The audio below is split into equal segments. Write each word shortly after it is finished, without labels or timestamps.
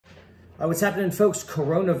What's happening, folks?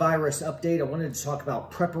 Coronavirus update. I wanted to talk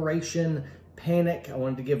about preparation, panic. I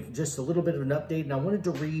wanted to give just a little bit of an update, and I wanted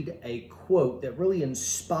to read a quote that really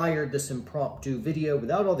inspired this impromptu video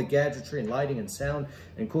without all the gadgetry and lighting and sound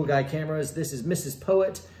and cool guy cameras. This is Mrs.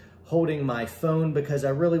 Poet holding my phone because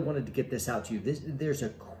I really wanted to get this out to you. There's a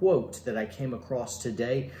quote that I came across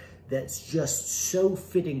today that's just so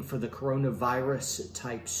fitting for the coronavirus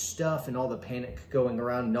type stuff and all the panic going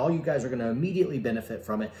around, and all you guys are going to immediately benefit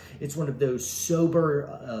from it. It's one of those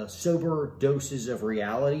sober doses of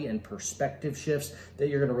reality and perspective shifts that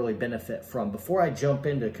you're going to really benefit from. Before I jump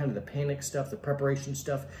into kind of the panic stuff, the preparation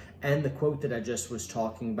stuff, and the quote that I just was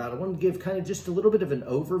talking about, I want to give kind of just a little bit of an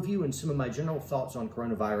overview and some of my general thoughts on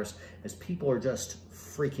coronavirus as people are just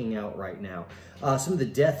freaking out right now. Some of the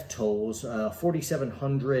death tolls,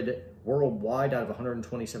 4,700 worldwide out of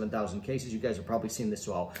 127,000 cases. You guys have probably seen this,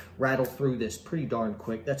 so I'll rattle through this pretty darn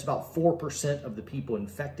quick. That's about 4% of the people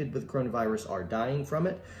infected with coronavirus are dying from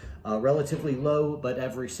it. Relatively low, but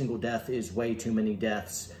every single death is way too many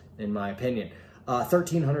deaths, in my opinion.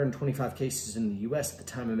 1,325 cases in the U.S. at the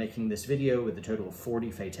time of making this video, with a total of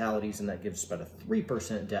 40 fatalities, and that gives about a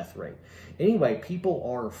 3% death rate. Anyway, people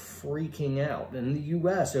are freaking out. In the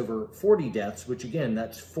U.S., over 40 deaths, which again,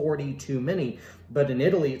 that's 40 too many, but in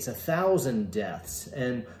Italy, it's 1,000 deaths.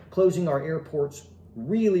 And closing our airports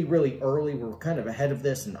really, really early. We're kind of ahead of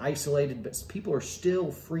this and isolated, but people are still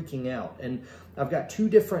freaking out. And I've got two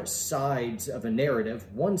different sides of a narrative.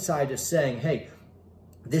 One side is saying, hey,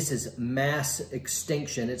 this is mass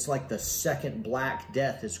extinction. It's like the second Black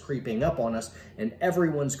Death is creeping up on us and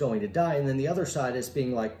everyone's going to die. And then the other side is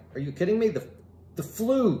being like, are you kidding me? The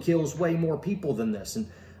flu kills way more people than this. And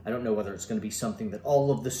I don't know whether it's going to be something that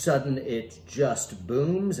all of a sudden it just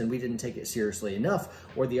booms and we didn't take it seriously enough,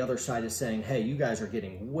 or the other side is saying, hey, you guys are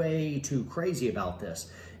getting way too crazy about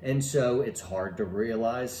this. And so it's hard to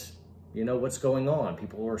realize, you know, what's going on.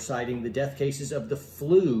 People are citing the death cases of the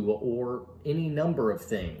flu or any number of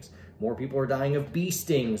things. More people are dying of bee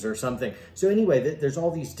stings or something. So anyway, there's all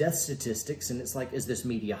these death statistics, and it's like, is this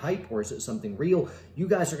media hype or is it something real? You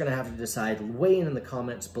guys are going to have to decide. Weigh in the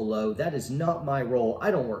comments below. That is not my role. I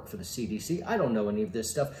don't work for the CDC. I don't know any of this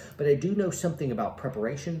stuff, but I do know something about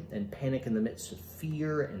preparation and panic in the midst of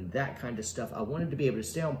fear and that kind of stuff. I wanted to be able to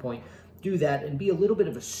stay on point, do that, and be a little bit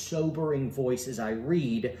of a sobering voice as I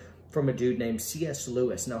read from a dude named C.S.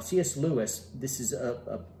 Lewis. Now, C.S. Lewis, this is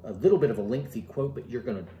a little bit of a lengthy quote, but you're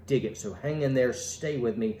going to dig it. So hang in there, stay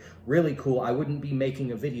with me. Really cool. I wouldn't be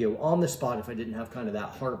making a video on the spot if I didn't have kind of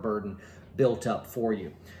that heart burden built up for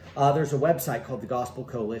you. There's a website called the Gospel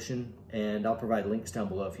Coalition, and I'll provide links down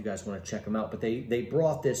below if you guys want to check them out. But they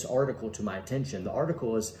brought this article to my attention. The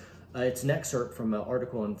article is it's an excerpt from an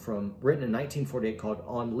article written in 1948 called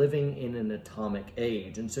On Living in an Atomic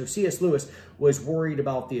Age. And so C.S. Lewis was worried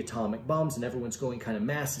about the atomic bombs and everyone's going kind of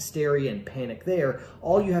mass hysteria and panic there.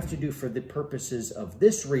 All you have to do for the purposes of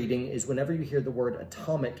this reading is whenever you hear the word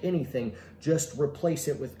atomic anything, just replace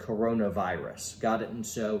it with coronavirus. Got it? And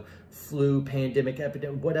so flu, pandemic,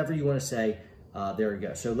 epidemic, whatever you want to say, there you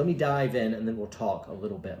go. So let me dive in and then we'll talk a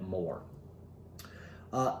little bit more.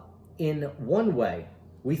 In one way,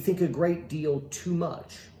 we think a great deal too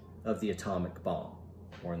much of the atomic bomb,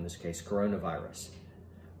 or in this case, coronavirus.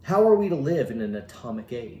 How are we to live in an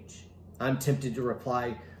atomic age? I'm tempted to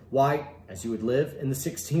reply, why, as you would live in the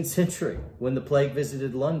 16th century, when the plague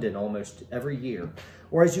visited London almost every year,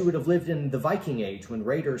 or as you would have lived in the Viking Age, when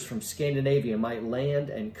raiders from Scandinavia might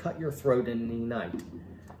land and cut your throat in any night.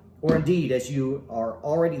 Or indeed, as you are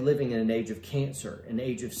already living in an age of cancer, an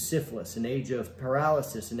age of syphilis, an age of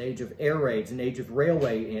paralysis, an age of air raids, an age of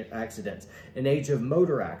railway accidents, an age of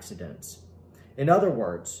motor accidents. In other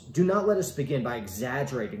words, do not let us begin by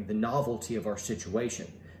exaggerating the novelty of our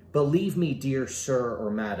situation. Believe me, dear sir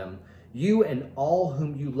or madam, you and all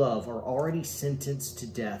whom you love are already sentenced to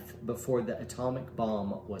death before the atomic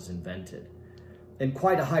bomb was invented. And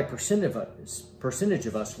quite a high percentage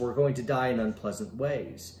of us were going to die in unpleasant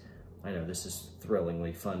ways. I know this is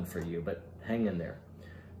thrillingly fun for you, but hang in there.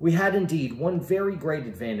 We had indeed one very great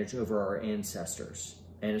advantage over our ancestors,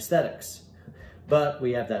 anesthetics, but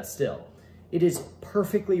we have that still. It is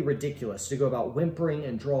perfectly ridiculous to go about whimpering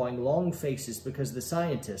and drawing long faces because the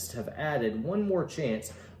scientists have added one more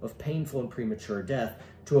chance of painful and premature death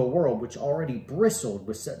to a world which already bristled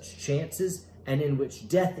with such chances and in which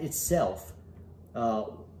death itself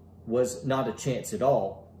was not a chance at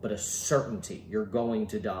all, but a certainty. You're going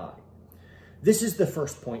to die. This is the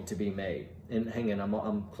first point to be made. And hang on,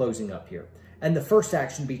 I'm closing up here. And the first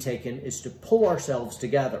action to be taken is to pull ourselves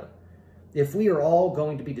together. If we are all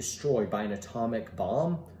going to be destroyed by an atomic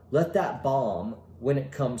bomb, let that bomb when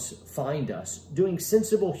it comes find us, doing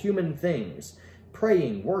sensible human things,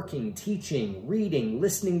 praying, working, teaching, reading,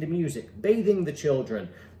 listening to music, bathing the children,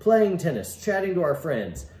 playing tennis, chatting to our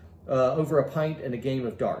friends over a pint and a game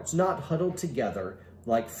of darts, not huddled together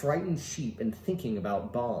like frightened sheep and thinking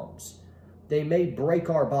about bombs. They may break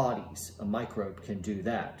our bodies. A microbe can do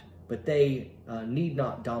that, but they need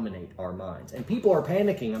not dominate our minds. And people are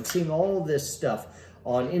panicking. I'm seeing all of this stuff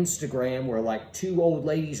on Instagram where like two old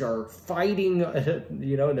ladies are fighting,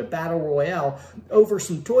 you know, in a battle royale over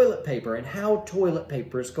some toilet paper, and how toilet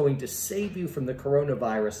paper is going to save you from the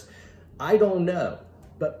coronavirus, I don't know.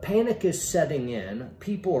 But panic is setting in.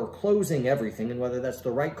 People are closing everything, and whether that's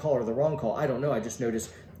the right call or the wrong call, I don't know. I just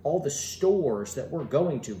noticed all the stores that we're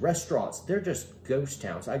going to, restaurants, they're just ghost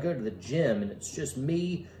towns. I go to the gym and it's just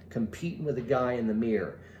me competing with a guy in the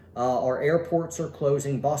mirror. Our airports are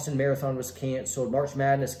closing. Boston Marathon was canceled. March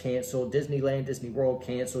Madness canceled. Disneyland, Disney World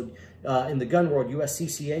canceled. In the gun world,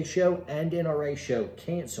 USCCA show and NRA show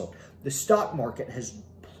canceled. The stock market has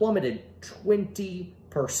plummeted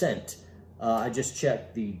 20%. I just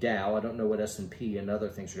checked the Dow. I don't know what S&P and other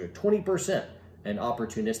things are doing. 20%. And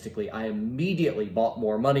opportunistically, I immediately bought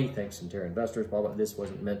more money. Thanks, Centera investors. Blah, blah. This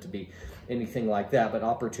wasn't meant to be anything like that, but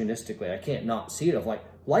opportunistically, I can't not see it. Of like,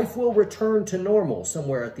 life will return to normal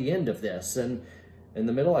somewhere at the end of this. And in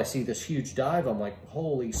the middle, I see this huge dive. I'm like,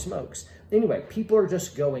 holy smokes. Anyway, people are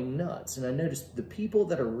just going nuts. And I noticed the people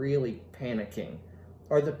that are really panicking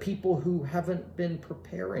are the people who haven't been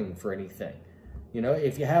preparing for anything. You know,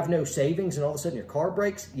 if you have no savings and all of a sudden your car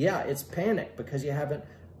breaks, yeah, it's panic because you haven't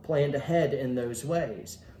planned ahead in those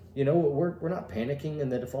ways. You know, we're not panicking,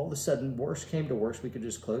 and that if all of a sudden worse came to worse, we could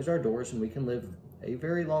just close our doors and we can live a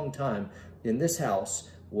very long time in this house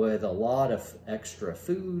with a lot of extra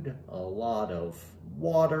food, a lot of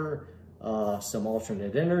water, some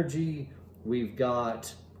alternate energy. We've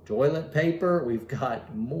got toilet paper. We've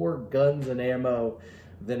got more guns and ammo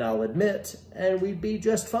than I'll admit, and we'd be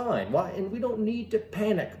just fine. Why? And we don't need to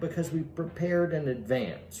panic because we've prepared in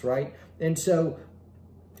advance, right? And so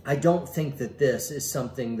I don't think that this is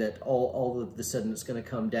something that all of a sudden it's going to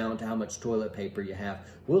come down to how much toilet paper you have.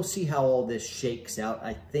 We'll see how all this shakes out.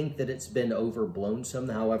 I think that it's been overblown some.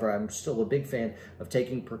 However, I'm still a big fan of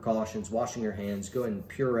taking precautions, washing your hands, go in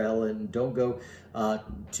Purell, and don't go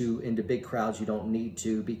into big crowds you don't need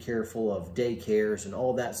to. Be careful of daycares and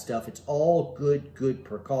all that stuff. It's all good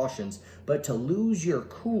precautions. But to lose your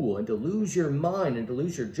cool and to lose your mind and to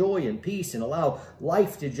lose your joy and peace and allow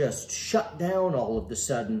life to just shut down all of a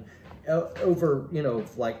sudden over, you know,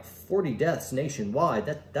 like 40 deaths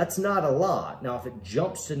nationwide, that's not a lot. Now, if it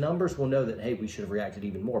jumps to numbers, we'll know that, hey, we should have reacted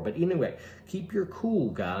even more. But anyway, keep your cool,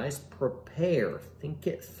 guys. Prepare. Think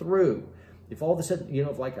it through. If all of a sudden, you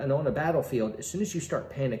know, like I know on a battlefield, as soon as you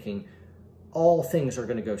start panicking, all things are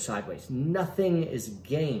going to go sideways. Nothing is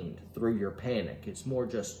gained through your panic. It's more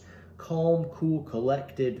just calm, cool,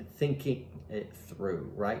 collected, thinking it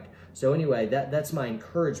through, right? So anyway, that's my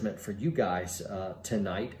encouragement for you guys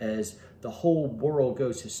tonight as the whole world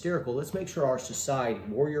goes hysterical. Let's make sure our society,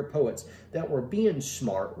 warrior poets, that we're being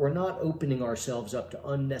smart. We're not opening ourselves up to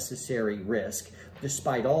unnecessary risk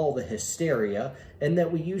despite all the hysteria, and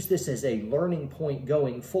that we use this as a learning point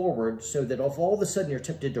going forward so that if all of a sudden you're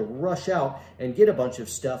tempted to rush out and get a bunch of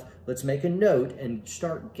stuff, let's make a note and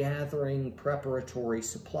start gathering preparatory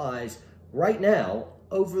supplies right now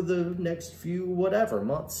over the next few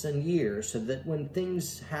months and years, so that when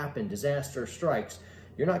things happen, disaster strikes,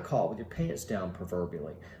 you're not caught with your pants down,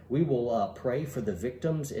 proverbially. We will pray for the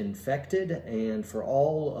victims infected and for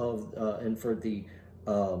all of and for the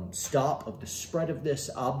stop of the spread of this.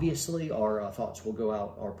 Obviously, our thoughts will go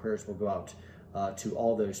out, our prayers will go out to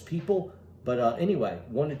all those people. But anyway,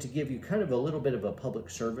 wanted to give you kind of a little bit of a public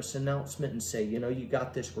service announcement and say, you know, you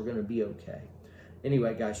got this. We're going to be okay.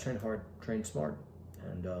 Anyway, guys, train hard, train smart,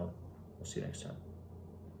 and we'll see you next time.